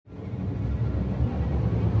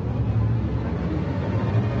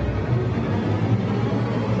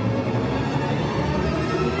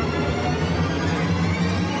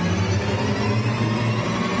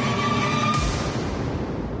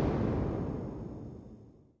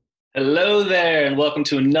Hello there, and welcome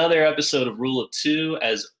to another episode of Rule of Two.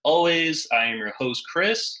 As always, I am your host,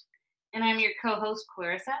 Chris. And I'm your co-host,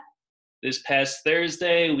 Clarissa. This past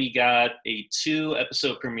Thursday, we got a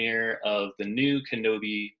 2-episode premiere of the new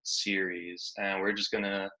Kenobi series, and we're just going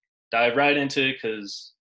to dive right into it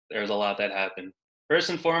because there's a lot that happened. First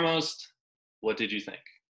and foremost, what did you think?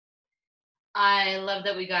 I love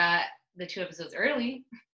that we got the 2 episodes early.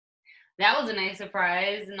 That was a nice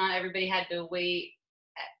surprise. Not everybody had to wait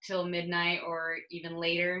till midnight or even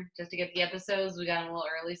later just to get the episodes. We got them a little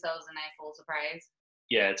early, so that was a nice little surprise.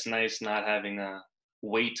 Yeah, it's nice not having to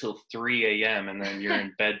wait till 3 a.m. and then you're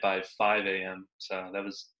in bed by 5 a.m. So that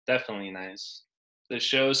was definitely nice. The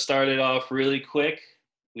show started off really quick.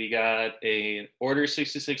 We got a Order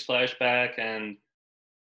 66 flashback, and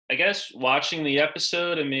I guess watching the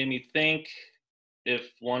episode, it made me think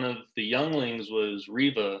if one of the younglings was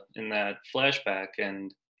Reva in that flashback,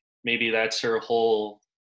 and maybe that's her whole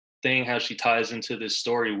thing, how she ties into this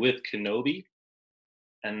story with Kenobi.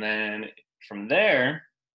 And then from there,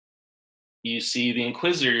 you see the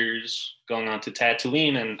Inquisitors going on to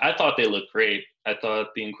Tatooine, and I thought they looked great. I thought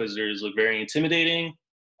the Inquisitors looked very intimidating.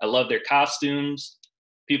 I love their costumes.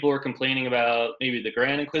 People were complaining about maybe the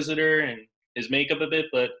Grand Inquisitor and his makeup a bit,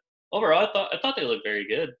 but overall, I thought they looked very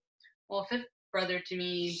good. Well, Fifth Brother to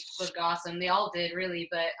me looked awesome. They all did, really,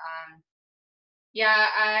 but yeah,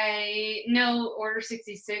 I know Order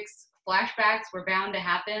 66 flashbacks were bound to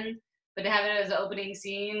happen, but to have it as an opening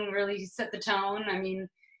scene really set the tone. I mean,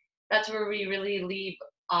 that's where we really leave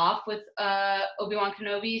off with Obi-Wan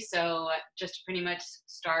Kenobi, so just to pretty much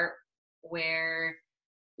start where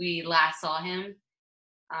we last saw him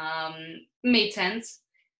made sense,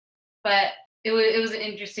 but it was an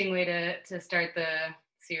interesting way to start the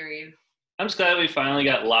series. I'm just glad we finally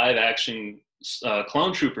got live action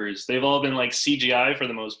clone troopers. They've all been like CGI for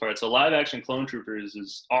the most part. So live action clone troopers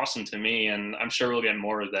is awesome to me, and I'm sure we'll get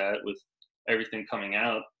more of that with everything coming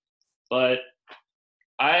out. But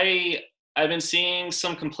I've been seeing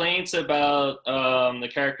some complaints about the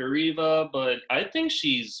character Reva, but I think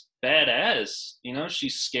she's badass. You know,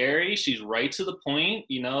 she's scary. She's right to the point.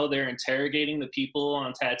 You know, they're interrogating the people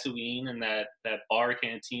on Tatooine and that bar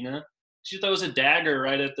cantina. She throws a dagger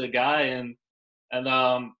right at the guy, and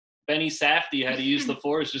Benny Safdie had to use the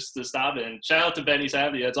Force just to stop it. And shout out to Benny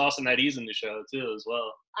Safdie. It's awesome that he's in the show too, as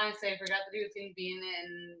well. Honestly, I forgot that he was going to be in it,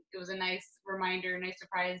 and it was a nice reminder, nice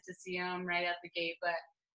surprise to see him right at the gate. But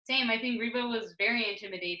same, I think Reva was very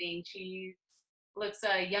intimidating. She looks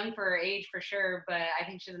young for her age for sure, but I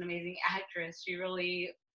think she's an amazing actress. She really,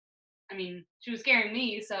 I mean, she was scaring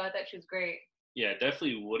me, so I thought she was great. Yeah,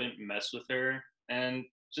 definitely wouldn't mess with her. And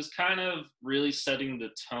just kind of really setting the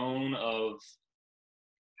tone of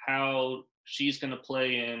how she's going to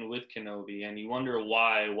play in with Kenobi. And you wonder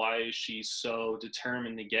why. Why is she so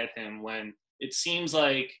determined to get him when it seems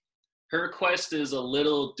like her quest is a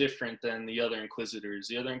little different than the other Inquisitors?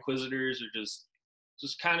 The other Inquisitors are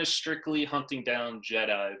just kind of strictly hunting down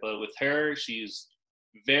Jedi. But with her, she's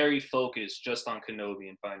very focused just on Kenobi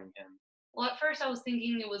and finding him. Well, at first I was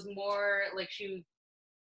thinking it was more like she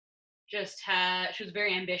was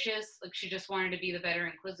very ambitious. Like she just wanted to be the better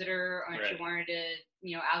Inquisitor, or Right. She wanted to,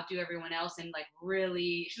 outdo everyone else, and like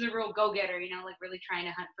really, she's a real go-getter, like really trying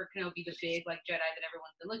to hunt for Kenobi, the big like Jedi that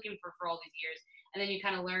everyone's been looking for all these years. And then you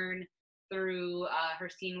kind of learn through her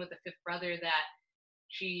scene with the Fifth Brother that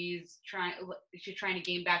she's trying to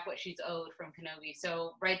gain back what she's owed from Kenobi.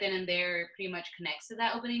 So right then and there, it pretty much connects to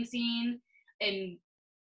that opening scene and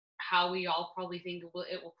how we all probably think it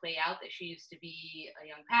will play out, that she used to be a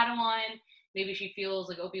young Padawan. Maybe she feels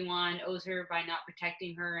like Obi-Wan owes her by not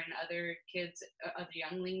protecting her and other kids, other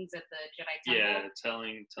younglings at the Jedi Temple. Yeah,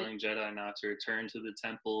 telling Jedi not to return to the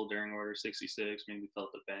temple during Order 66, maybe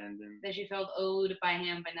felt abandoned. That she felt owed by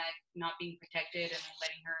him by not being protected and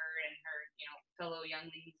letting her and her fellow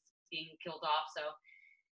younglings being killed off. So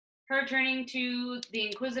her turning to the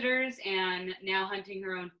Inquisitors and now hunting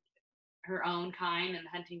her own kind and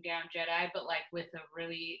hunting down Jedi, but like with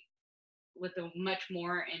a much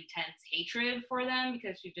more intense hatred for them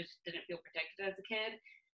because she just didn't feel protected as a kid,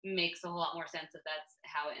 makes a whole lot more sense if that's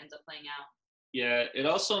how it ends up playing out. Yeah, it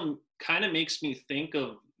also kind of makes me think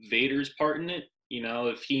of Vader's part in it. You know,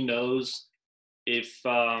 if he knows if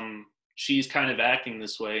she's kind of acting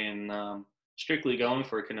this way and strictly going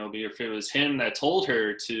for Kenobi, or if it was him that told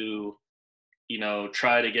her to,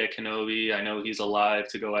 try to get Kenobi. I know he's alive,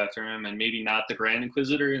 to go after him, and maybe not the Grand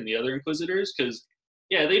Inquisitor and the other Inquisitors, because,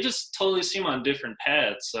 yeah, they just totally seem on different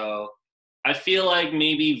paths. So I feel like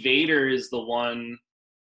maybe Vader is the one,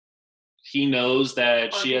 he knows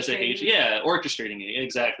that she has a hatred. Yeah, orchestrating it,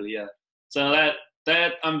 exactly, yeah. So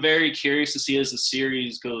that I'm very curious to see as the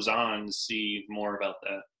series goes on to see more about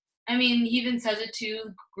that. I mean, he even says it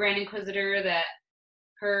to Grand Inquisitor that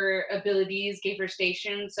her abilities gave her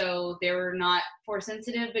station, so they were not force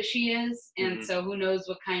sensitive, but she is. And so who knows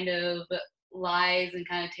what kind of lies and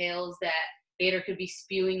kind of tales that Vader could be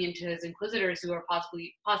spewing into his Inquisitors, who are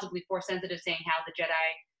possibly force sensitive, saying how the Jedi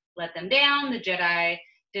let them down, the Jedi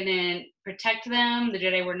didn't protect them, the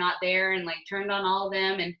Jedi were not there and like turned on all of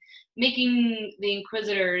them, and making the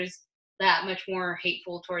Inquisitors that much more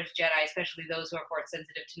hateful towards Jedi, especially those who are force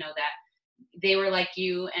sensitive, to know that they were like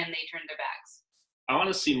you and they turned their backs. I want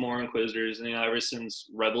to see more Inquisitors. You know, ever since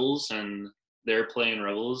Rebels and they're playing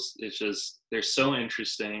Rebels, it's just they're so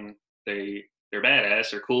interesting. They're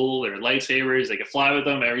badass. They're cool. They're lightsabers. They can fly with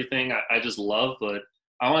them. Everything I just love. But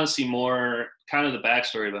I want to see more kind of the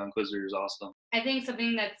backstory about Inquisitors also. I think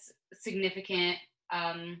something that's significant,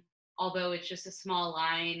 although it's just a small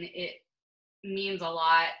line, it means a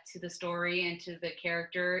lot to the story and to the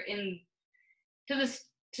character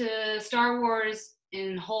to Star Wars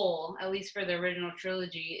in whole, at least for the original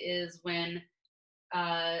trilogy, is when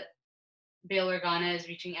Bail Organa is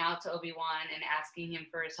reaching out to Obi-Wan and asking him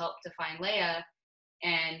for his help to find Leia,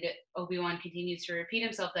 and Obi-Wan continues to repeat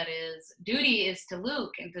himself that his duty is to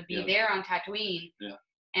Luke and to be there on Tatooine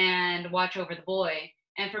and watch over the boy.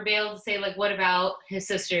 And for Bail to say, like, what about his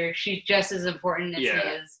sister? She's just as important as he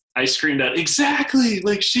is. I screamed out, exactly,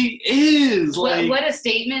 like she is. Like, what a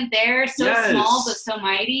statement there. So small but so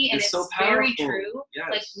mighty, and it's so very true. Yes.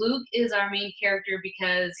 Like, Luke is our main character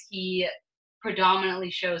because he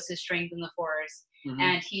predominantly shows his strength in the Force,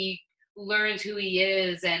 and he learns who he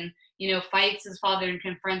is, and fights his father and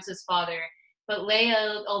confronts his father. But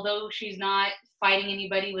Leia, although she's not fighting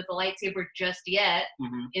anybody with a lightsaber just yet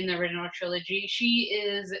in the original trilogy, she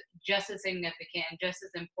is just as significant and just as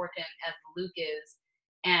important as Luke is.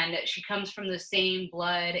 And she comes from the same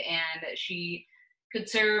blood, and she could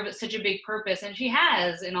serve such a big purpose, and she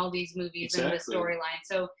has in all these movies and the storyline.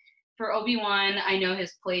 So for Obi-Wan, I know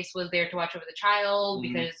his place was there to watch over the child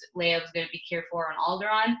because Leia was going to be cared for on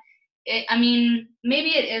Alderaan. Maybe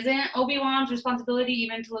it isn't Obi-Wan's responsibility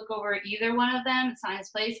even to look over either one of them. It's not his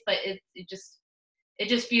place, but it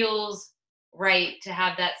just feels right to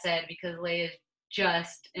have that said, because Leia is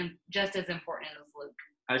just as important as Luke.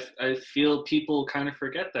 I feel people kind of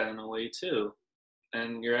forget that in a way too,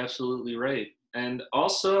 and you're absolutely right. And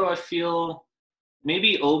also, I feel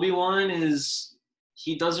maybe Obi-Wan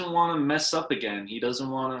he doesn't want to mess up again. He doesn't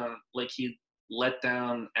want to, like, he let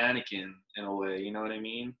down Anakin in a way, you know what I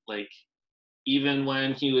mean? Like, even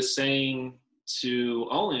when he was saying to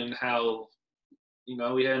Owen how,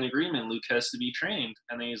 we had an agreement, Luke has to be trained,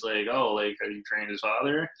 and then he's like, oh, like, have you trained his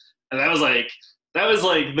father? And that was like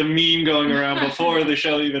the meme going around before the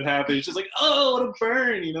show even happened. It's just like, oh, what a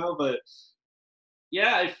burn, but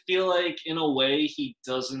yeah, I feel like in a way he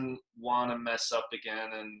doesn't want to mess up again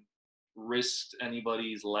and risk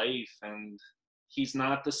anybody's life, and he's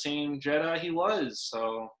not the same Jedi he was.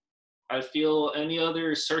 So I feel any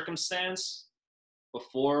other circumstance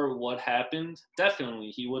before what happened, definitely,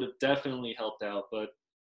 he would have definitely helped out. But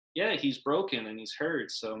yeah, he's broken and he's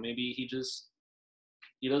hurt, so maybe he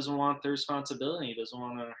doesn't want the responsibility. He doesn't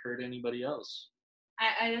want to hurt anybody else.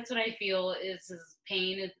 That's what I feel is his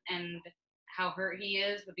pain and how hurt he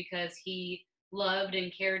is, but because he loved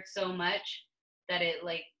and cared so much that it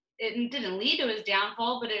didn't lead to his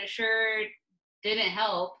downfall, but it sure didn't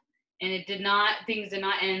help, and things did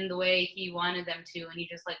not end the way he wanted them to, and he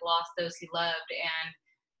just lost those he loved. And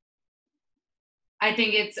I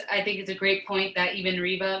think it's a great point that even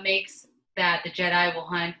Reva makes, that the Jedi will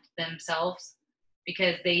hunt themselves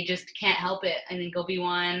because they just can't help it. I think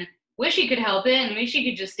Obi-Wan wish he could help it and wish he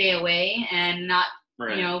could just stay away and not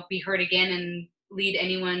be hurt again and lead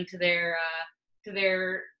anyone to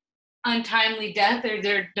their untimely death or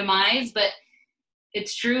their demise. But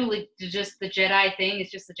it's true, like, just the Jedi thing.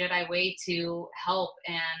 It's just the Jedi way to help,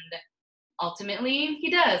 and ultimately he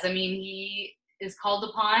does. He is called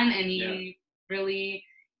upon, and he really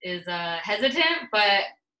is hesitant, but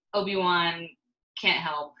Obi-Wan can't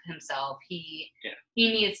help himself. He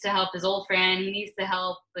needs to help his old friend. He needs to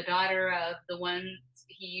help the daughter of the one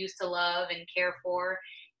he used to love and care for,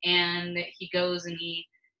 and he goes and he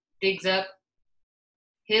digs up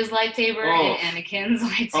his lightsaber and Anakin's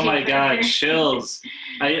lightsaber. Oh my god, chills.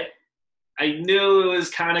 I knew it was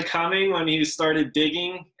kind of coming when he started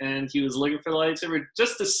digging and he was looking for the lightsaber,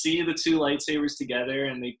 just to see the two lightsabers together,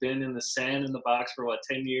 and they've been in the sand in the box for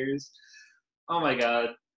 10 years? Oh my god,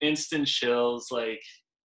 instant chills, like,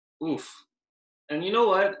 oof. And you know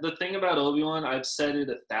what? The thing about Obi-Wan, I've said it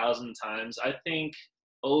 1,000 times, I think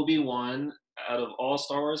Obi-Wan out of all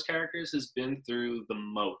Star Wars characters, has been through the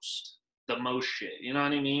most shit. You know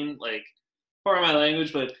what I mean? Like, pardon my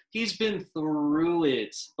language, but he's been through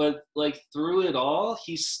it. But like through it all,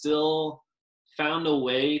 he still found a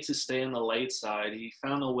way to stay on the light side. He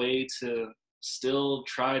found a way to still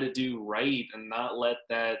try to do right and not let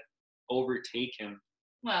that overtake him.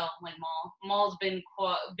 Well, like Maul. Maul's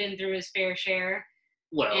been through his fair share,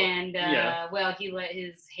 Well, and yeah. well, he let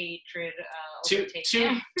his hatred two overtake two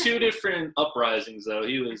him. two different uprisings though.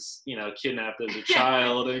 He was, kidnapped as a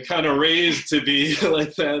child and kind of raised to be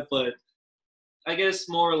like that, but I guess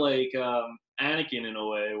more like Anakin in a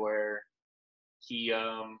way where he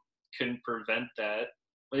couldn't prevent that.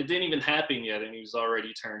 But it didn't even happen yet and he was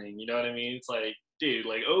already turning, you know what I mean? It's like, dude,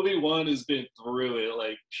 like Obi-Wan has been through it,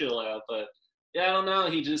 like chill out. But yeah, I don't know,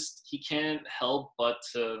 he can't help but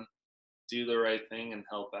to do the right thing and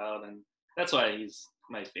help out, and that's why he's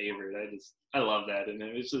my favorite. I love that in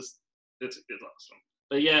him. It's awesome.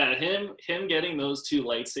 But yeah, him getting those two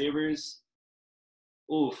lightsabers,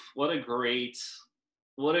 oof, what a great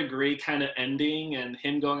kind of ending, and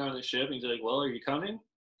him going on the ship and he's like, well, are you coming?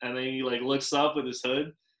 And then he like looks up with his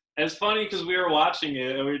hood. And it's funny because we were watching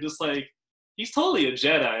it and we are just like, he's totally a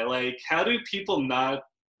Jedi. Like, how do people not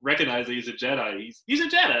recognize that he's a Jedi? He's a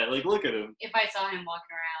Jedi. Like, look at him. If I saw him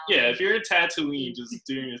walking around. Yeah, if you're in Tatooine just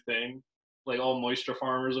doing your thing, like all moisture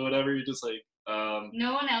farmers or whatever, you're just like,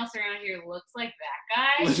 no one else around here looks like that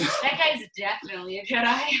guy. That guy's definitely a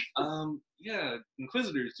Jedi. Yeah,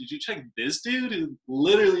 Inquisitors, did you check this dude who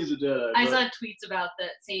literally is a Jedi? I saw tweets about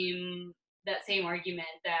that same argument,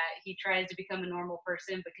 that he tries to become a normal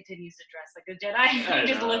person but continues to dress like a Jedi.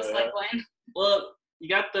 He just looks like one. Well, you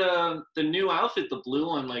got the new outfit, the blue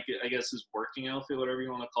one, like I guess his working outfit, whatever you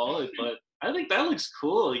want to call it. But I think that looks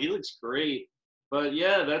cool. He looks great. But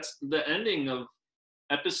yeah, that's the ending of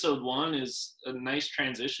episode 1 is a nice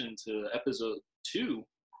transition to episode 2.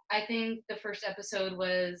 I think the first episode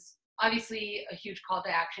was obviously a huge call to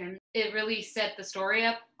action. It really set the story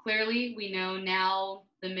up clearly. We know now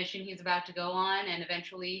the mission he's about to go on, and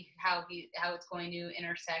eventually how it's going to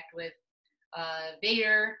intersect with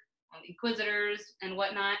Vader, Inquisitors, and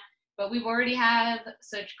whatnot. But we've already had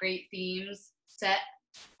such great themes set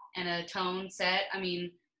and a tone set. I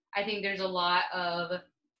mean, I think there's a lot of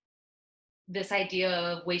this idea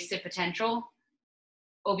of wasted potential.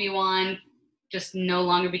 Obi-Wan just no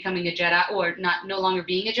longer becoming a Jedi, or no longer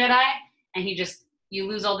being a Jedi, and you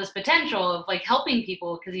lose all this potential of like helping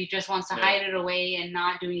people because he just wants to hide it away and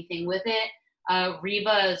not do anything with it.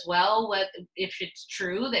 Reva as well, what if it's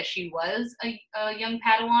true that she was a young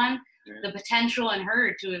Padawan, the potential in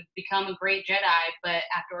her to have become a great Jedi, but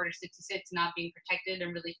after Order 66 not being protected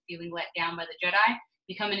and really feeling let down by the Jedi,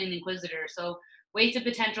 becoming an Inquisitor. So wasted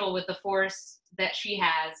potential with the Force that she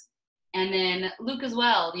has. And then Luke as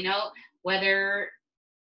well, whether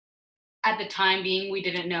at the time being we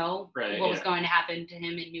didn't know what was going to happen to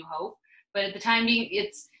him in New Hope, but at the time being,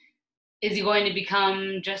 is he going to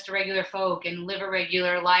become just a regular folk and live a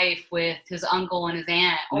regular life with his uncle and his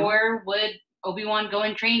aunt, or would Obi-Wan go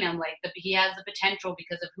and train him? Like he has the potential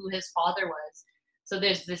because of who his father was. So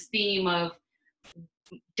there's this theme of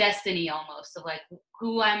destiny almost, of like,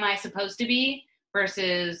 who am I supposed to be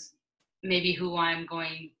versus maybe who I'm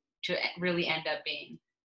going to really end up being.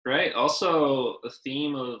 Right. Also a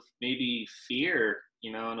theme of maybe fear,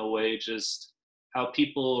 in a way, just how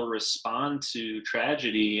people respond to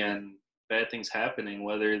tragedy and bad things happening,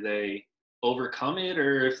 whether they overcome it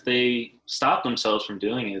or if they stop themselves from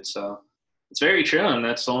doing it. So it's very true. And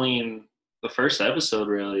that's only in the first episode,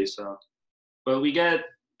 really. So, but we get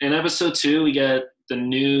in episode 2, we get the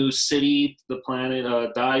new city, the planet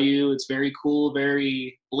Daiyu. It's very cool,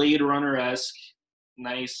 very Blade Runner-esque.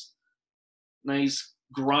 Nice,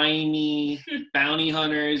 grimy bounty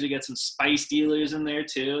hunters. We get some spice dealers in there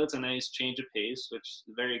too. It's a nice change of pace, which is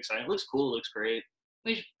very exciting. Looks cool. Looks great.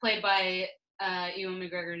 Which played by Ewan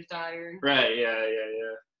McGregor's daughter. Right. Yeah.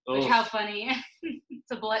 Which, how funny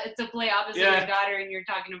to play opposite your daughter, and you're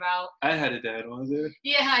talking about. I had a dad, was it?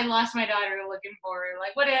 Yeah, I lost my daughter looking for her.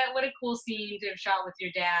 Like, what a cool scene to have shot with your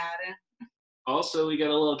dad. Also, we got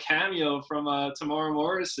a little cameo from Tamara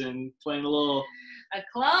Morrison playing a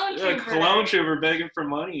clone trooper. A clone trooper begging for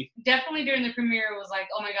money. Definitely during the premiere, it was like,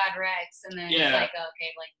 oh my God, Rex, and then it's like,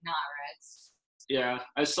 okay, like not Rex. Yeah,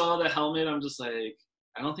 I saw the helmet. I'm just like,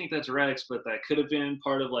 I don't think that's Rex, but that could have been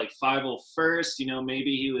part of like 501st.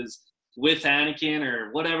 Maybe he was with Anakin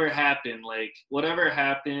or whatever happened. Like whatever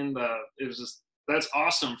happened, it was just, that's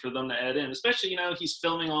awesome for them to add in. Especially, he's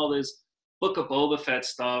filming all this Book of Boba Fett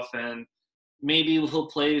stuff, and maybe he'll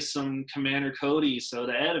play some Commander Cody. So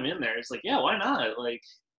to add him in there, it's like, yeah, why not? Like,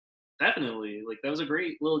 definitely. Like, that was a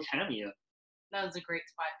great little cameo. That was a great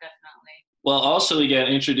spot, definitely. Well, also we get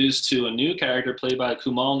introduced to a new character played by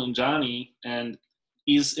Kumail Nanjiani, and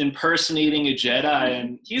he's impersonating a Jedi,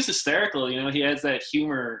 and he's hysterical. You know, he has that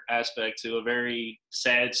humor aspect to a very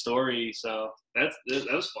sad story. So that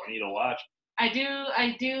was funny to watch. I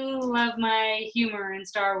do love my humor in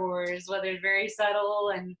Star Wars, whether it's very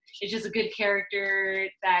subtle and it's just a good character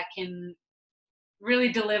that can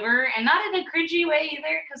really deliver, and not in a cringy way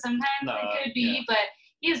either, because sometimes it could be, but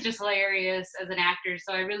he is just hilarious as an actor.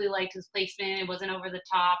 So I really liked his placement. It wasn't over the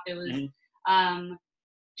top. It was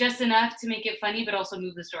just enough to make it funny, but also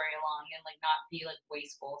move the story along and like not be like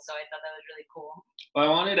wasteful. So I thought that was really cool. Well, I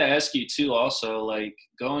wanted to ask you too, also, like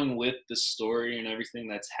going with the story and everything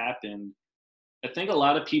that's happened. I think a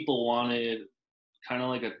lot of people wanted kind of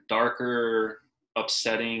like a darker,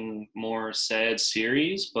 upsetting, more sad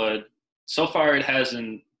series, but so far it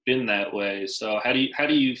hasn't been that way. So how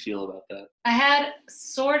do you feel about that? I had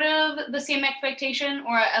sort of the same expectation,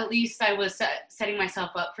 or at least I was setting myself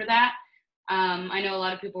up for that. I know a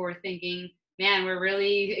lot of people were thinking, man, we're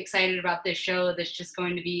really excited about this show that's just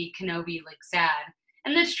going to be Kenobi like sad.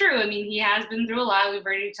 And that's true. I mean, he has been through a lot. We've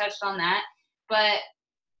already touched on that. But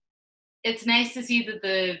it's nice to see that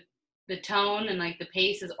the tone and like the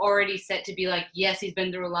pace is already set to be like, yes, he's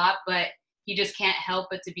been through a lot, but he just can't help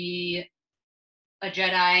but to be a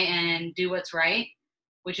Jedi and do what's right,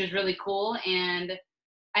 which is really cool. And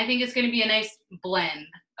I think it's going to be a nice blend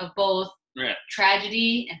of both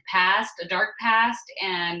tragedy and past, a dark past,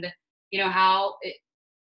 and you know how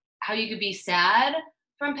you could be sad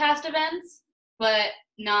from past events, but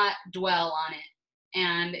not dwell on it.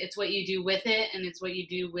 And it's what you do with it, and it's what you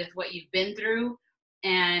do with what you've been through,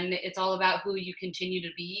 and it's all about who you continue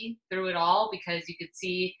to be through it all, because you could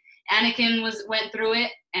see Anakin went through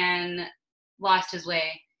it and lost his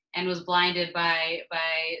way and was blinded by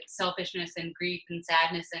selfishness and grief and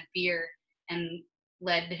sadness and fear, and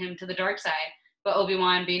led him to the dark side. But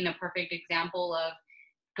Obi-Wan being a perfect example of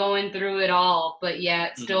going through it all, but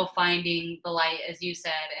yet still finding the light, as you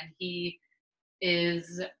said. And he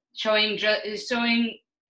is showing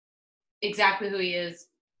exactly who he is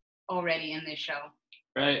already in this show.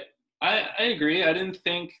 Right. I agree. I didn't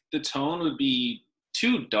think the tone would be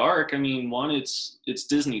too dark. I mean, one, it's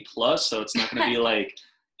Disney Plus, so it's not going to be like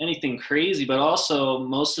anything crazy, but also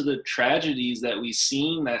most of the tragedies that we've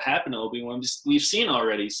seen that happen to Obi-Wan, we've seen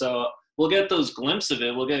already. So we'll get those glimpses of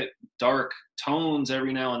it. We'll get dark tones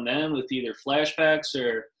every now and then with either flashbacks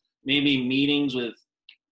or maybe meetings with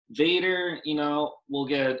Vader, you know, we'll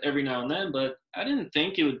get every now and then, but I didn't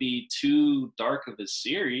think it would be too dark of a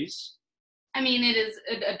series. I mean, it is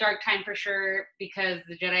a dark time for sure, because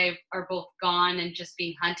the Jedi are both gone and just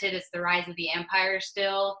being hunted. It's the rise of the Empire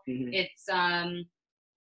still. It's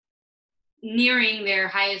nearing their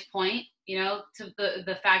highest point, you know, to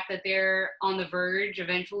the fact that they're on the verge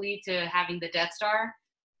eventually to having the Death Star.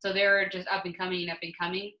 So they're just up and coming.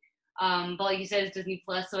 But like you said, it's Disney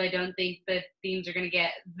Plus, so I don't think the themes are going to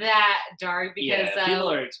get that dark, because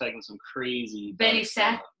people are expecting some crazy Benny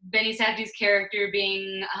Safdie's character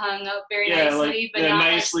being hung up very nicely, but not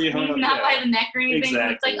nicely hung up, not by the neck or anything. Exactly.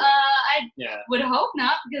 So it's like, I would hope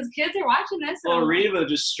not, because kids are watching this. Well, Reva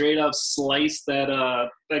just straight up sliced that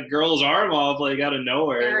girl's arm off like out of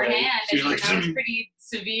nowhere. Her like, hand. She was that was pretty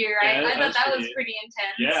severe. I thought that was pretty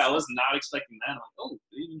intense. Yeah, I was not expecting that. I'm like, oh,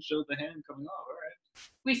 they even showed the hand coming off. All right.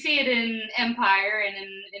 We see it in Empire and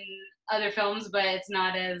in other films, but it's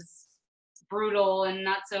not as brutal and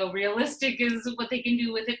not so realistic as what they can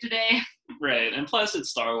do with it today. Right, and plus it's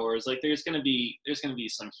Star Wars. Like there's gonna be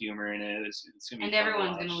some humor in it. It's gonna be and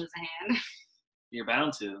everyone's gonna lose a hand. You're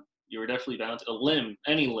bound to. You were definitely bound to. A limb,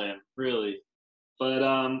 any limb, really. But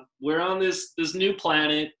we're on this new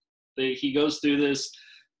planet. He goes through this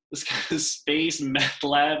kind of space meth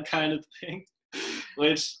lab kind of thing,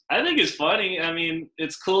 which I think is funny. I mean,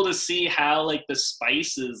 it's cool to see how like the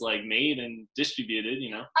spice is like made and distributed,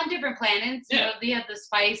 you know, on different planets. You know, they have the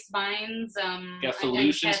spice mines.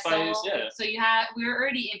 Felucian spice. Yeah. So we're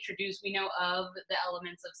already introduced. We know of the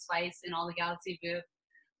elements of spice in all the galaxy. We have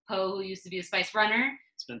Poe, who used to be a spice runner.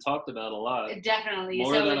 It's been talked about a lot. Definitely.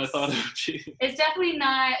 More than I thought it would be. It's definitely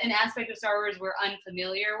not an aspect of Star Wars we're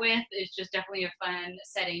unfamiliar with. It's just definitely a fun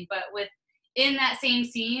setting. But in that same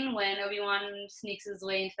scene, when Obi-Wan sneaks his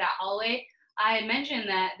way into that hallway, I mentioned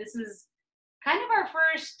that this is kind of our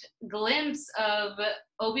first glimpse of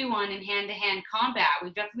Obi-Wan in hand-to-hand combat.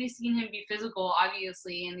 We've definitely seen him be physical,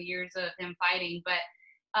 obviously, in the years of him fighting. But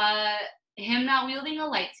him not wielding a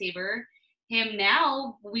lightsaber, him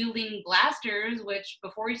now wielding blasters, which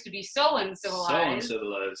before used to be so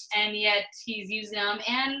uncivilized. And yet he's using them,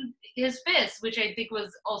 and his fists, which I think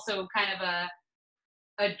was also kind of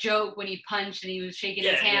a joke when he punched and he was shaking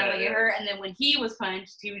his hand like it hurt, and then when he was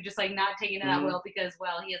punched, he was just like not taking it that well because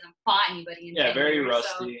he hasn't fought anybody in 10 very years.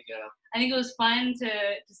 rusty. So I think it was fun to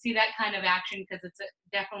see that kind of action because it's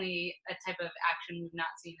definitely a type of action we've not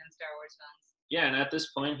seen in Star Wars films. Yeah, and at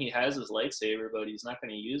this point, he has his lightsaber, but he's not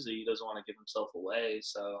going to use it. He doesn't want to give himself away,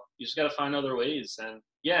 so you just got to find other ways. And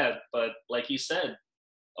yeah, but like you said,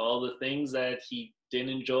 all the things that he didn't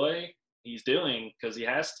enjoy, he's doing because he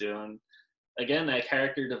has to. And again, that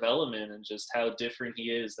character development and just how different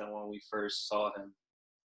he is than when we first saw him,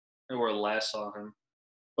 or last saw him.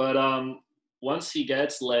 But once he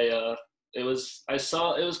gets Leia, it was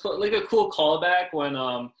like a cool callback when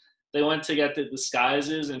they went to get the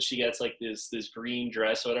disguises and she gets like this green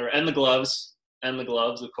dress or whatever, and the gloves,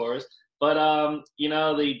 of course. But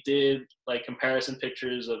they did like comparison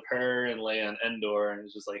pictures of her and Leia on Endor, and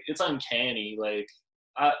it's just like it's uncanny. Like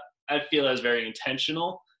I feel that's very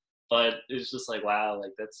intentional, but it's just like wow,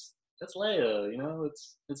 like that's Leia,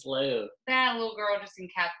 it's Leia. That little girl just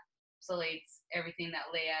encapsulates everything that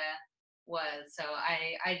Leia was. So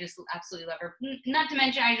I just absolutely love her. Not to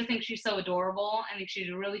mention, I just think she's so adorable. I think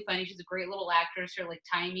she's really funny. She's a great little actress. Her like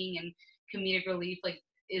timing and comedic relief like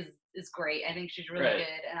is great. I think she's really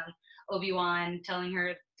good. Obi-Wan telling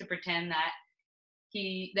her to pretend that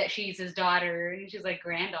she's his daughter, and she's like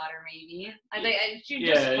granddaughter maybe. I think she's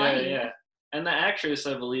just funny. Yeah. And the actress,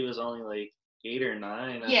 I believe, is only like 8 or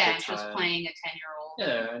 9. Yeah, she was playing a 10-year-old.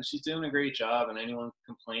 Yeah, and she's doing a great job. And anyone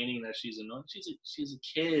complaining that she's annoying, she's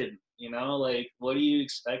a kid. Like what are you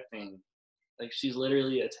expecting? Like she's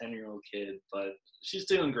literally a 10-year-old kid, but she's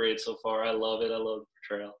doing great so far. I love it. I love the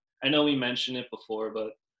portrayal. I know we mentioned it before, but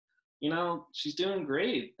she's doing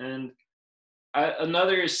great. And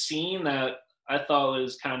another scene that I thought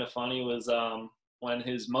was kind of funny was when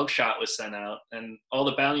his mugshot was sent out, and all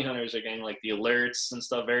the bounty hunters are getting like the alerts and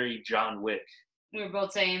stuff, very John Wick. We were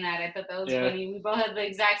both saying that. I thought that was funny. We both had the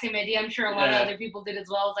exact same idea. I'm sure a lot of other people did as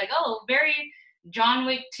well. It's like, oh, very John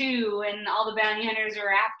Wick 2, and all the bounty hunters are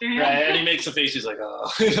after him. Right, and he makes a face. He's like,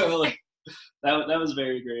 oh, like, that was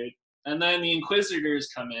very great. And then the Inquisitors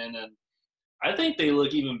come in, and I think they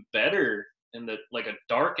look even better in a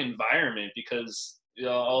dark environment because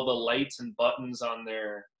all the lights and buttons on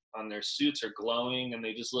their suits are glowing, and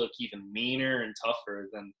they just look even meaner and tougher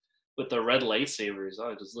than with the red lightsabers. Oh,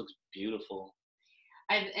 it just looks beautiful.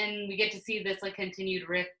 And we get to see this like continued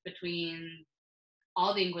rift between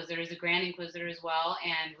all the Inquisitors, the Grand Inquisitor as well,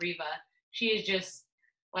 and Reva. She is just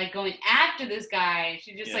like going after this guy.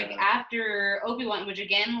 She's just like after Obi-Wan, which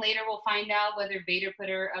again later we'll find out whether Vader put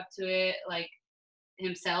her up to it like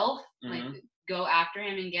himself, like go after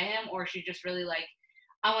him and get him, or she's just really like,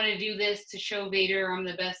 I want to do this to show Vader I'm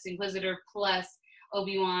the best Inquisitor, plus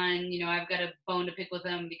Obi-Wan, I've got a bone to pick with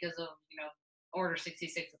him because of, Order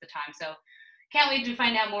 66 at the time. So can't wait to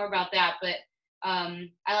find out more about that. But I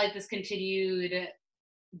like this continued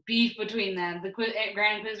beef between them. The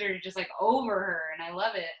Grand Inquisitor is just like over her, and I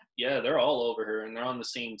love it. Yeah, they're all over her, and they're on the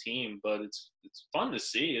same team. But it's fun to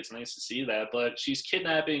see. It's nice to see that. But she's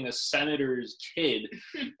kidnapping a senator's kid,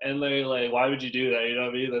 and they're like, "Why would you do that? You know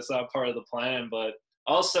what I mean? That's not part of the plan." But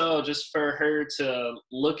also, just for her to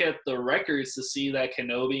look at the records to see that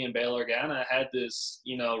Kenobi and Bail Organa had this,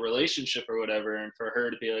 relationship or whatever, and for her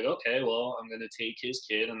to be like, okay, well, I'm going to take his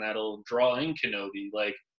kid, and that'll draw in Kenobi.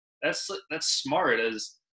 Like, that's smart.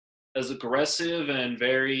 As aggressive and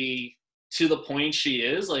very to the point she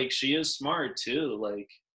is, like, she is smart too. Like,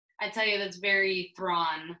 I tell you, that's very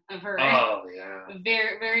Thrawn of her. Oh yeah,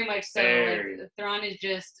 very, very much so. Like, Thrawn is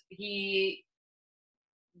just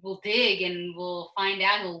will dig and we'll find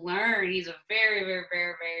out. He'll learn. He's a very, very,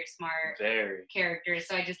 very, very smart character.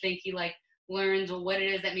 So I just think he like learns what it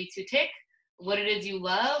is that makes you tick, what it is you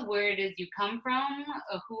love, where it is you come from,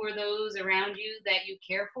 who are those around you that you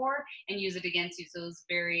care for, and use it against you. So it's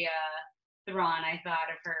very Thrawn, I thought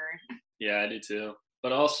of her. Yeah, I do too.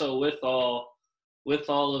 But also with all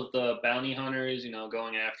of the bounty hunters,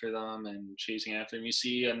 going after them and chasing after them, you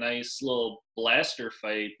see a nice little blaster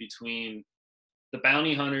fight between the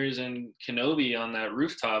bounty hunters and Kenobi on that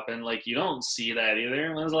rooftop, and like you don't see that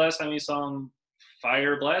either. When was the last time you saw him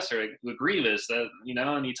fire a blaster with Grievous? That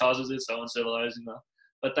and he tosses it, so uncivilized,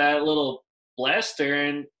 But that little blaster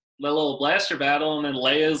and the little blaster battle, and then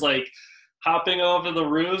Leia's like hopping over the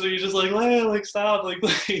roofs, and you're just like, Leia, like stop, like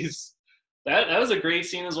please. That was a great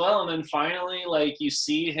scene as well. And then finally, like you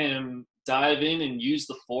see him dive in and use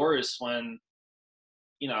the Force when,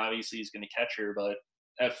 obviously he's gonna catch her, but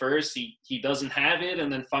at first he doesn't have it,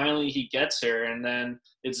 and then finally he gets her, and then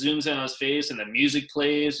it zooms in on his face and the music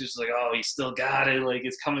plays. He's like, oh, he still got it, like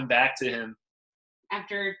it's coming back to him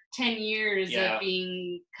after 10 years of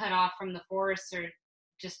being cut off from the Force, or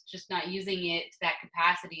just not using it to that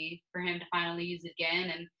capacity for him to finally use it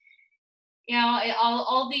again. And you know,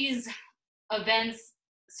 all these events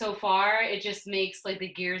so far, it just makes like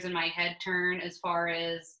the gears in my head turn as far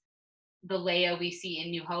as the Leia we see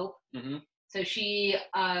in New Hope. Mm-hmm. So she,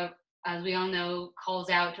 as we all know, calls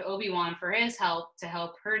out to Obi-Wan for his help to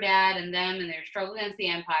help her dad and them in their struggle against the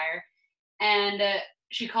Empire. And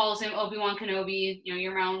she calls him Obi-Wan Kenobi, you know,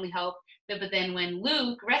 you're my only hope. But then when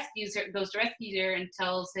Luke goes to rescue her and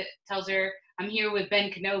tells her, I'm here with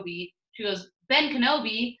Ben Kenobi, she goes, Ben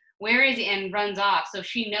Kenobi, where is he? And runs off. So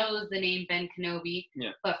she knows the name Ben Kenobi,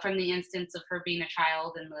 but from the instance of her being a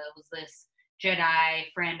child and was this Jedi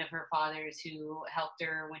friend of her father's who helped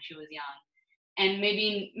her when she was young. And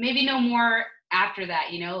maybe no more after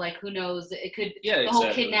that, you know, like who knows? It could, the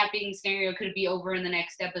whole kidnapping scenario could be over in the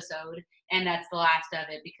next episode, and that's the last of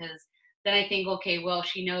it, because then I think, okay, well,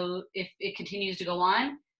 she knows if it continues to go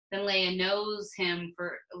on, then Leia knows him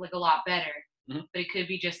for like a lot better. Mm-hmm. But it could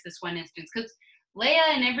be just this one instance, because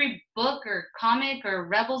Leia in every book or comic or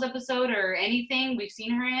Rebels episode or anything we've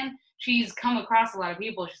seen her in, she's come across a lot of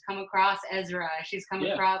people. She's come across Ezra. She's come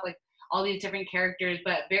across like all these different characters,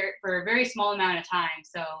 but for a very small amount of time.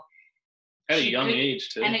 So at a young age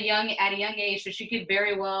too. At a young age, so she could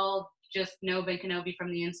very well just know Ben Kenobi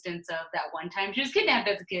from the instance of that one time she was kidnapped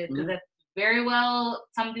as a kid, because that's very well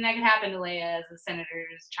something that could happen to Leia as a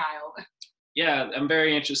senator's child. Yeah, I'm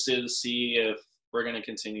very interested to see if we're going to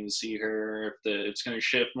continue to see her, if it's going to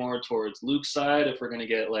shift more towards Luke's side, if we're going to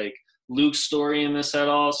get like Luke's story in this at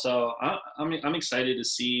all. So I'm excited to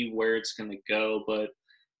see where it's going to go. But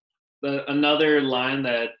another line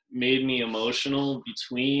that made me emotional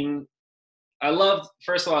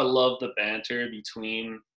first of all, I love the banter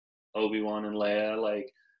between Obi-Wan and Leia.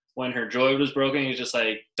 Like when her droid was broken, he's just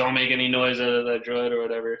like, don't make any noise out of that droid or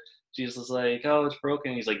whatever. She's just like, oh, it's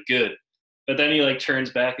broken. He's like, good. But then he like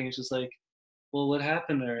turns back and he's just like, well, what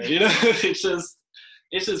happened there? You know, it's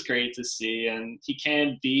just great to see. And he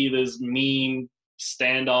can't be this mean,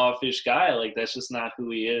 standoffish guy. Like that's just not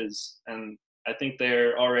who he is. And I think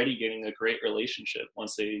they're already getting a great relationship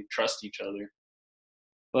once they trust each other.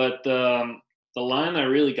 But the line that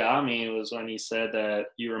really got me was when he said that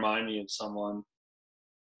you remind me of someone.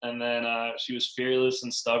 And then she was fearless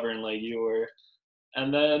and stubborn like you were.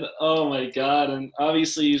 And then, oh my God. And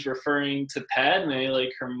obviously he's referring to Padme,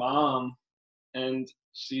 like her mom. And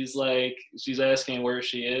she's asking where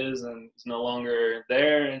she is, and he's no longer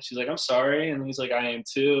there. And she's like, I'm sorry. And he's like, I am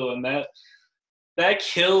too. And that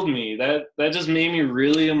killed me. That just made me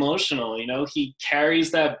really emotional. You know, he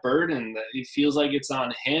carries that burden that he feels like it's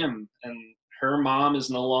on him. And her mom is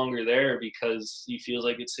no longer there because he feels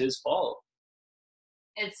like it's his fault.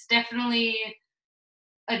 It's definitely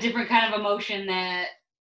a different kind of emotion that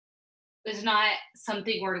is not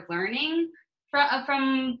something we're learning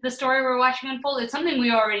from the story we're watching unfold. It's something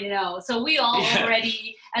we already know. So we all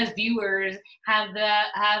already, as viewers, have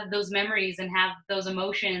those memories and have those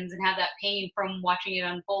emotions and have that pain from watching it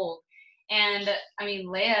unfold. And I mean,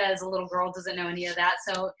 Leia as a little girl doesn't know any of that.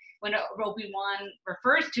 So when Obi-Wan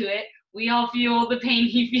refers to it, we all feel the pain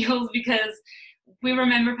he feels because we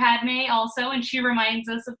remember Padme also, and she reminds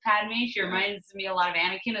us of Padme. She reminds me a lot of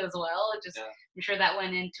Anakin as well. I'm sure that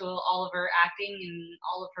went into all of her acting and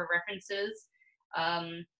all of her references.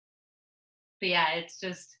 But yeah, it's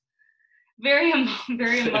just very emotional.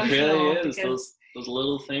 It really is. Those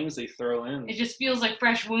little things they throw in. It just feels like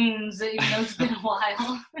fresh wounds, even though it's been a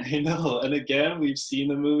while. I know. And again, we've seen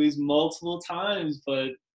the movies multiple times, but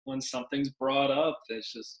when something's brought up,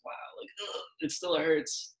 it's just, wow, like, ugh, it still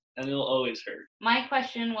hurts. And it'll always hurt. My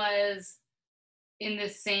question was, in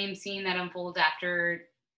this same scene that unfolds after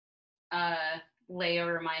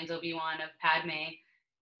Leia reminds Obi-Wan of Padme,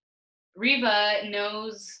 Reva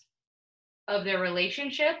knows of their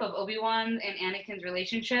relationship, of Obi-Wan and Anakin's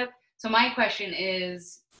relationship. So my question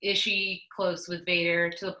is she close with Vader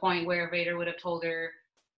to the point where Vader would have told her,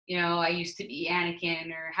 you know, I used to be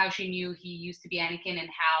Anakin, or how she knew he used to be Anakin, and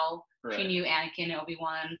how she knew Anakin and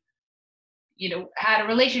Obi-Wan, you know, had a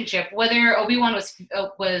relationship. Whether Obi-Wan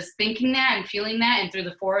was thinking that and feeling that, and through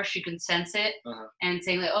the Force she could sense it and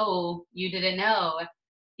saying like, oh, you didn't know.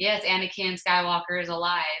 Yes, Anakin Skywalker is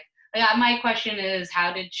alive. My question is,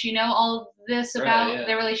 how did she know all this about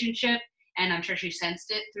their relationship? And I'm sure she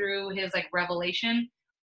sensed it through his like revelation.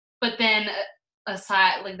 But then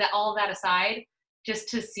aside, like that, all of that aside, just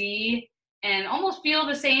to see and almost feel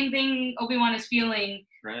the same thing Obi-Wan is feeling.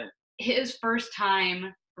 Right. His first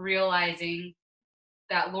time realizing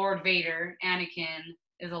that Lord Vader, Anakin,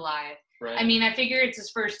 is alive. Right. I mean, I figure it's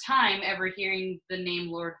his first time ever hearing the name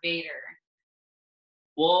Lord Vader.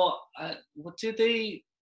 Well, what did they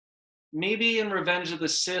maybe in Revenge of the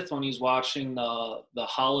Sith when he's watching the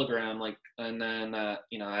hologram, like, and then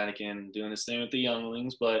Anakin doing his thing with the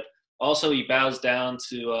younglings, but also he bows down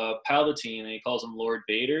to Palpatine and he calls him Lord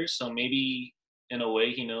Vader. So maybe in a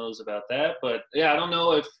way he knows about that, but yeah, I don't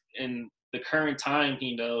know if in the current time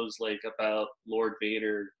he knows like about Lord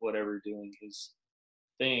Vader, whatever, doing his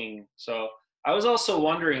thing. So I was also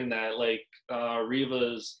wondering that, like,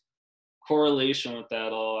 Riva's correlation with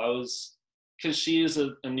that all. I was, because she is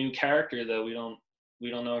a new character that we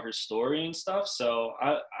don't know her story and stuff. So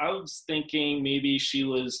I was thinking maybe she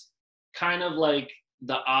was kind of like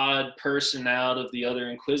the odd person out of the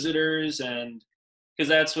other Inquisitors, and because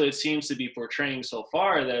that's what it seems to be portraying so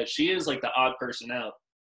far, that she is like the odd person out.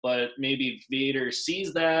 But maybe Vader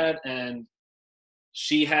sees that, and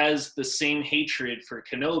she has the same hatred for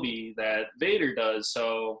Kenobi that Vader does.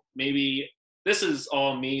 So maybe this is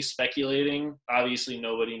all me speculating. Obviously,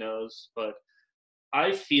 nobody knows, but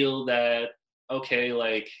I feel that, okay,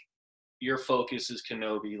 like, your focus is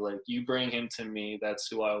Kenobi. Like, you bring him to me. That's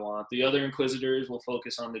who I want. The other Inquisitors will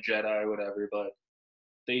focus on the Jedi or whatever, but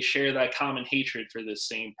they share that common hatred for this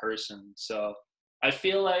same person. So I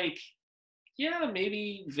feel like, yeah,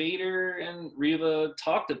 maybe Vader and Reva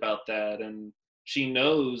talked about that, and she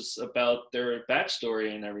knows about their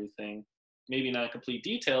backstory and everything. Maybe not in complete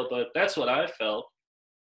detail, but that's what I felt,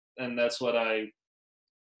 and that's what I,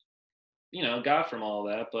 got from all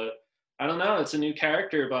that. But I don't know. It's a new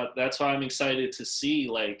character, but that's why I'm excited to see,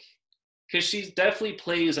 like, because she definitely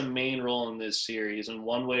plays a main role in this series in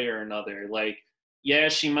one way or another. Like, yeah,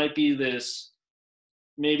 she might be this,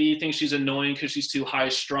 maybe you think she's annoying because she's too high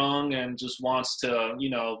strung and just wants to,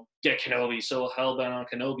 get Kenobi, so hellbent on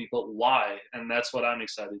Kenobi, but why? And that's what I'm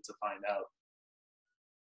excited to find out.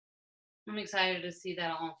 I'm excited to see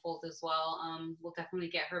that all unfold as well. We'll definitely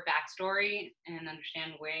get her backstory and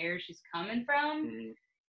understand where she's coming from.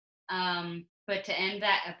 Mhm. But to end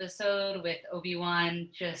that episode with Obi-Wan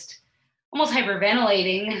just almost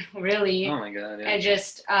hyperventilating, really, Oh my god, yeah. and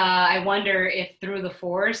just I wonder if through the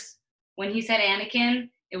Force, when he said Anakin,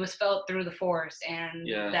 it was felt through the Force, and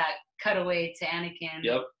Yeah. that cutaway to Anakin,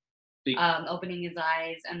 Yep. opening his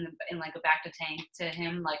eyes and like a back to tank to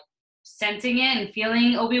him, like sensing it and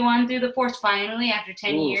feeling Obi-Wan through the Force finally after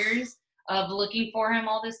 10 Oof. years of looking for him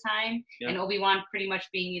all this time, Yep. and Obi-Wan pretty much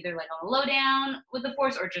being either like on a lowdown with the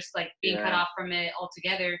Force or just like being cut off from it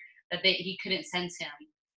altogether, that he couldn't sense him.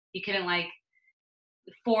 He couldn't like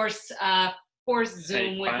force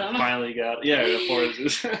zoom with them. Finally got, yeah, the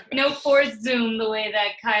Force. No force zoom the way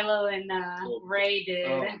that Kylo and Rey did.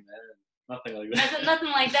 Oh man, nothing like that. Nothing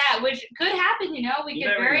like that, which could happen. We You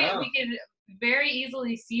could never know. we could very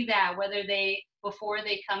easily see that, whether they, before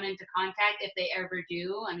they come into contact, if they ever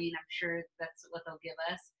do. I mean, I'm sure that's what they'll give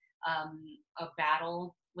us, a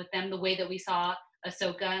battle with them, the way that we saw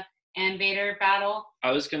Ahsoka and Vader battle.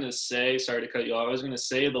 I was gonna say, sorry to cut you off. I was gonna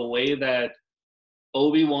say the way that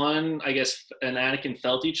Obi-Wan, I guess, and Anakin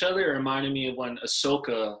felt each other reminded me of when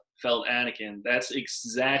Ahsoka felt Anakin. That's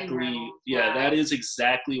exactly, yeah, that is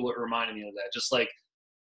exactly what reminded me of that. Just like,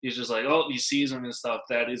 he's just like, oh, he sees him and stuff.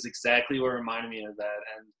 That is exactly what reminded me of that.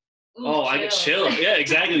 And Ooh, I get chills. Yeah,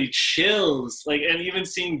 exactly, chills. Like, and even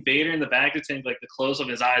seeing Vader in the back of the tank, like the close up,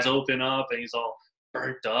 his eyes open up and he's all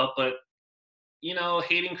burnt up. But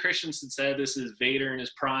Hayden Christensen said this is Vader in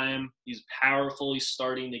his prime. He's powerful. He's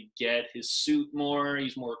starting to get his suit more.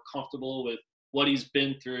 He's more comfortable with what he's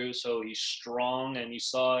been through. So he's strong, and you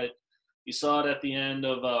saw it. You saw it at the end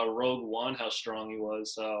of Rogue One, how strong he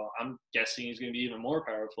was. So I'm guessing he's going to be even more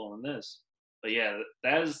powerful in this. But yeah,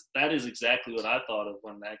 that is exactly what I thought of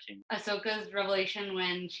when that came. Ahsoka's revelation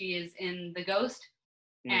when she is in the Ghost,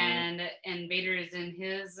 and Vader is in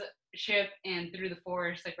his ship and through the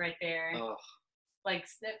Force, like right there. Oh. Like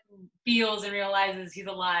feels and realizes he's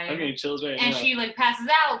alive. I'm getting chills right now. And she like passes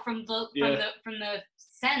out from the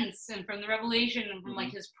sense and from the revelation and from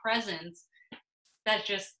like his presence. That's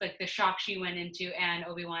just like the shock she went into, and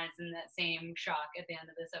Obi-Wan is in that same shock at the end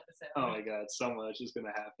of this episode. Oh my god, so much is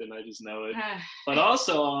gonna happen. I just know it. But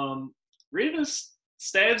also, Reva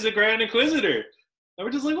stabs the Grand Inquisitor, and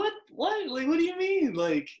we're just like, what? Like, what do you mean?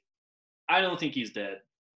 Like, I don't think he's dead.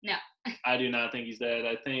 No. I do not think he's dead.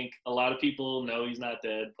 I think a lot of people know he's not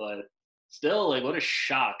dead, but still, like, what a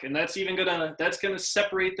shock. And that's gonna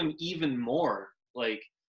separate them even more. Like,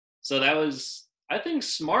 so that was, I think,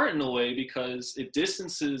 smart in a way, because it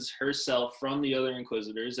distances herself from the other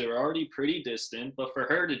Inquisitors. They were already pretty distant, but for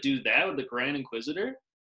her to do that with the Grand Inquisitor,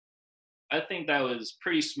 I think that was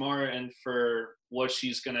pretty smart. And for what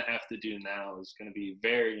she's gonna have to do now is gonna be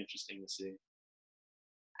very interesting to see.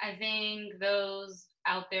 I think those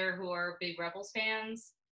out there who are big Rebels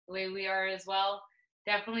fans, the way we are as well,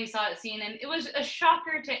 definitely saw it seen, and it was a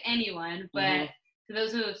shocker to anyone, Hmm. but to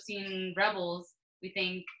those who have seen Rebels, we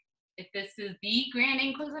think if this is the Grand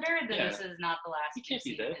Inquisitor, then Yeah, this is not the last he we've can't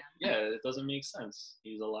be seen of dead. him. Yeah, it doesn't make sense.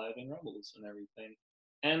 He's alive in Rebels and everything.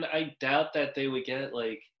 And I doubt that they would get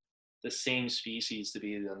like the same species to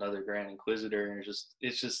be another Grand Inquisitor, and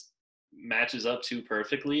it's just matches up too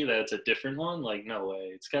perfectly that it's a different one. Like, no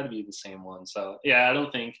way, it's got to be the same one. So yeah, I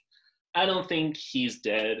don't think he's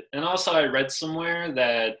dead. And also, I read somewhere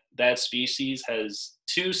that that species has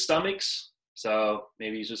two stomachs, so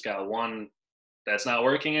maybe he's just got one that's not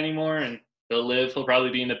working anymore, and he'll live. He'll probably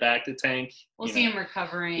be in the back of the tank. We'll see him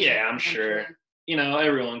recovering Yeah, I'm eventually. sure.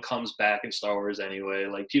 Everyone comes back in Star Wars anyway.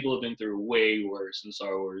 Like people have been through way worse in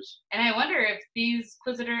Star Wars. And I wonder if these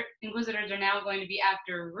Inquisitors are now going to be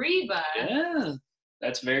after Reba, Yeah,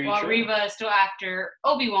 that's very while true. Reva is still after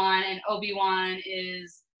Obi-Wan, and Obi-Wan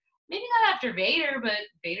is maybe not after Vader, but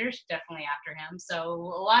Vader's definitely after him. So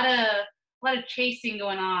a lot of chasing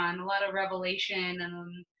going on, a lot of revelation,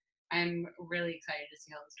 and I'm really excited to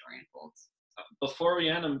see how the story unfolds. Before we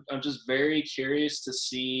end, I'm just very curious to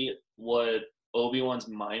see what Obi-Wan's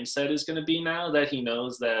mindset is going to be now that he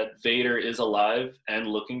knows that Vader is alive and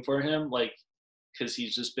looking for him. Like, because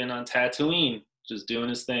he's just been on Tatooine, just doing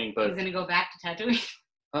his thing. He's But gonna go back to Tatooine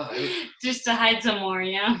oh, just to hide some more,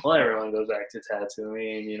 you know. well, everyone goes back to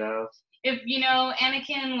Tatooine. If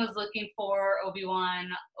Anakin was looking for Obi-Wan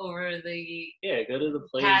over the Yeah, go to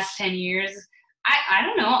the past place. 10 years, I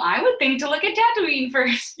don't know. I would think to look at Tatooine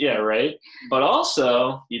first. Yeah, right. But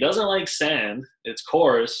also, he doesn't like sand. It's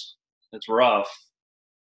coarse. It's rough.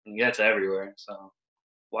 And gets everywhere. So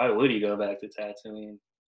why would he go back to Tatooine?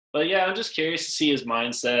 But yeah, I'm just curious to see his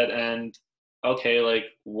mindset and okay, like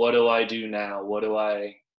what do I do now? What do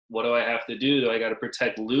I have to do? Do I got to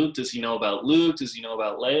protect Luke? Does he know about Luke? Does he know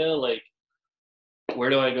about Leia? Like where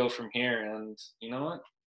do I go from here? And you know what?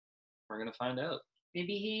 We're gonna find out.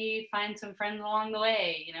 Maybe he finds some friends along the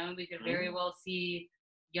way. We could very Mm-hmm. well see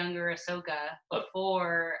younger Ahsoka Oh,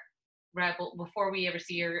 before we ever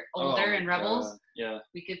see her oh older my in god. Rebels. Yeah.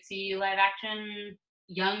 We could see live action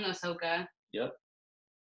young Ahsoka. Yep.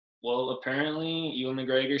 Well, apparently, Ewan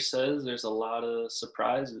McGregor says there's a lot of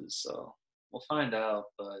surprises, so we'll find out.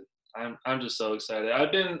 But I'm just so excited.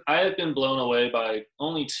 I have been blown away by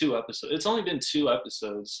only 2 episodes. It's only been 2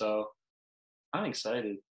 episodes, so I'm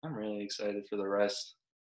excited. I'm really excited for the rest.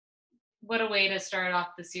 What a way to start off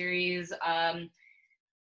the series.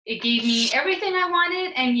 It gave me everything I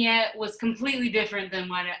wanted, and yet was completely different than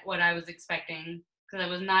what I was expecting. Because I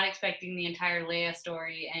was not expecting the entire Leia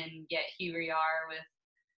story, and yet here we are with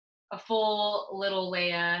a full little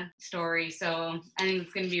Leia story. So I think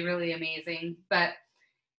it's going to be really amazing. But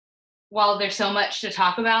while there's so much to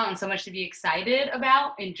talk about and so much to be excited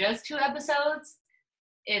about in just 2 episodes,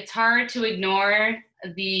 it's hard to ignore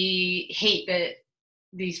the hate that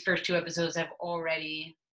these first 2 episodes have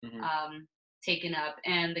already Hmm. taken up,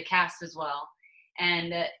 and the cast as well.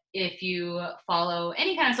 And if you follow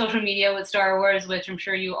any kind of social media with Star Wars, which I'm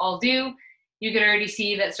sure you all do, you could already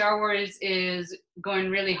see that Star Wars is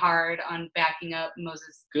going really hard on backing up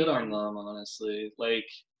Moses Good on Ingram. them, honestly. Like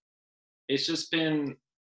it's just been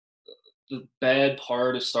the bad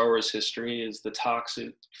part of Star Wars history is the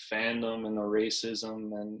toxic fandom and the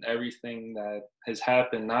racism and everything that has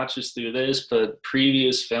happened, not just through this, but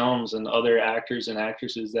previous films and other actors and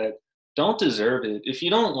actresses that don't deserve it. If you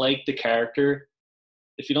don't like the character,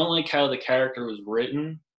 if you don't like how the character was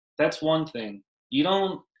written, that's one thing. You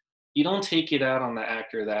don't take it out on the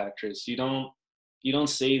actor or the actress. You don't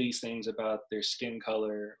say these things about their skin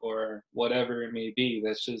color or whatever it may be.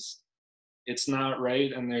 It's not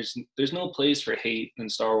right, and there's no place for hate in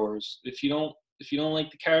Star Wars. If you don't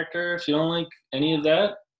like the character, if you don't like any of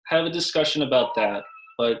that, have a discussion about that,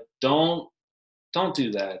 but don't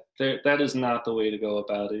do that. That is not the way to go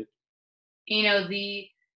about it. The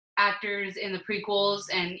actors in the prequels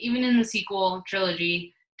and even in the sequel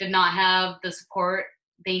trilogy did not have the support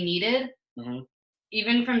they needed, Hmm.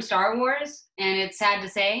 even from Star Wars, and it's sad to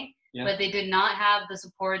say, Yeah. but they did not have the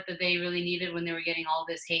support that they really needed when they were getting all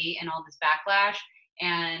this hate and all this backlash.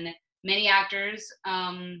 And many actors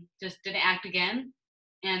just didn't act again,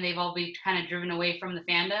 and they've all been kind of driven away from the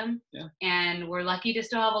fandom. Yeah. And we're lucky to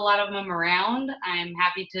still have a lot of them around. I'm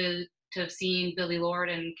happy to have seen Billy Lord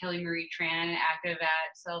and Kelly Marie Tran active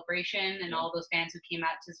at Celebration, and Yeah. all those fans who came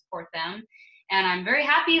out to support them. And I'm very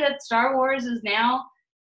happy that Star Wars is now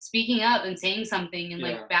speaking up and saying something and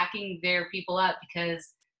Yeah. backing their people up,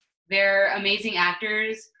 because they're amazing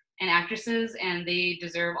actors and actresses, and they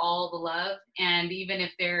deserve all the love. And even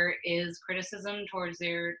if there is criticism towards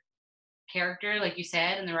their character, like you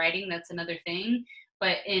said, and the writing, that's another thing.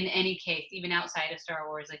 But in any case, even outside of Star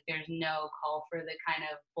Wars, like there's no call for the kind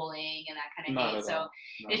of bullying and that kind of Not hate. at So all.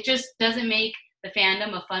 No. it just doesn't make the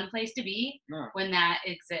fandom a fun place to be No. when that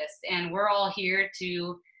exists. And we're all here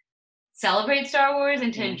to celebrate Star Wars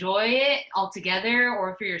and to Mhm. enjoy it all together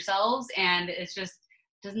or for yourselves. And it's just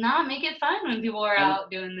does not make it fun when people are And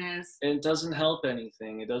out doing this. it doesn't help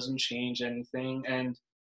anything. It doesn't change anything. And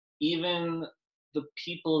even the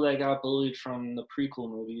people that got bullied from the prequel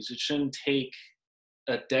movies, it shouldn't take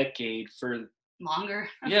a decade for Longer.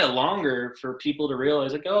 yeah longer for people to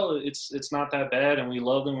realize like, oh, it's not that bad and we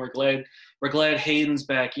love them. We're glad Hayden's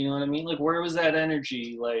back. You know what I mean? Like, where was that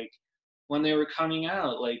energy like when they were coming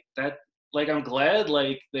out? Like that, like, I'm glad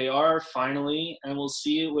like they are finally, and we'll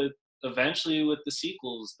see it with eventually with the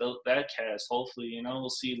sequels, that cast. Hopefully, we'll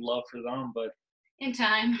see love for them. But In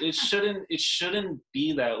time. it shouldn't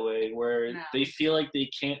be that way where No. they feel like they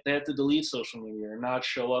have to delete social media or not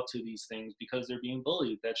show up to these things because they're being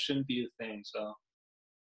bullied. That shouldn't be a thing. So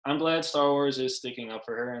I'm glad Star Wars is sticking up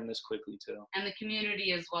for her and this quickly too. And the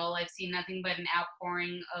community as well. I've seen nothing but an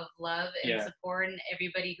outpouring of love and Yeah. support, and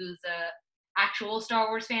everybody who's a actual Star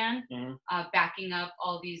Wars fan Hmm. backing up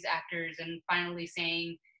all these actors and finally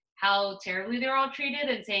saying how terribly they're all treated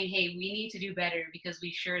and saying, hey, we need to do better because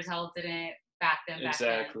we sure as hell didn't back them back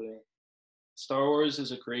then. Exactly. Star Wars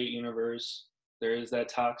is a great universe. There is that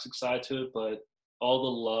toxic side to it, but all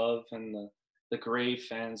the love and the great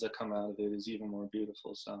fans that come out of it is even more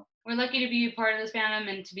beautiful. So We're lucky to be a part of this fandom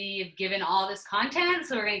and to be given all this content.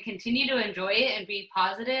 So we're going to continue to enjoy it and be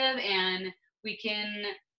positive, and we can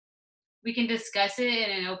discuss it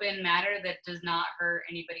in an open manner that does not hurt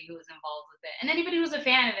anybody who is involved with it and anybody who's a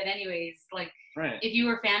fan of it anyways. Like right. if you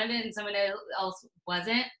were a fan of it and someone else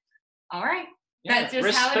wasn't, all right, Yeah, that's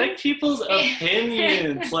just how it respect is. people's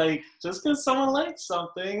opinions. Like, just because someone likes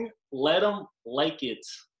something, let them like it.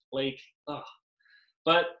 Like, oh.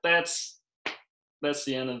 But that's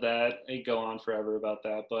the end of that. I could go on forever about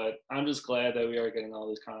that, but I'm just glad that we are getting all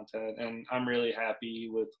this content, and I'm really happy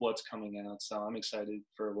with what's coming out. So I'm excited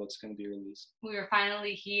for what's going to be released. We were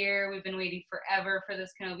finally here. We've been waiting forever for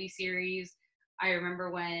this Kenobi series. I remember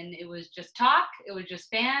when it was just talk, it was just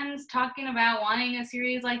fans talking about wanting a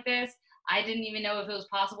series like this. I didn't even know if it was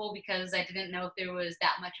possible because I didn't know if there was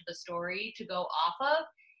that much of a story to go off of.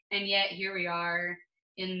 And yet here we are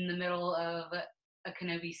in the middle of a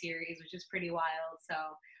Kenobi series, which is pretty wild. So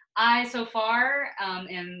I, so far,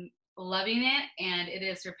 am loving it, and it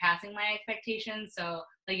is surpassing my expectations. So,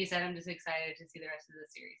 like you said, I'm just excited to see the rest of the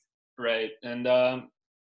series. Right, and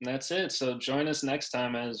that's it. So join us next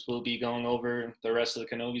time as we'll be going over the rest of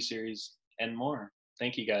the Kenobi series and more.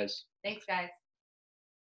 Thank you, guys. Thanks, guys.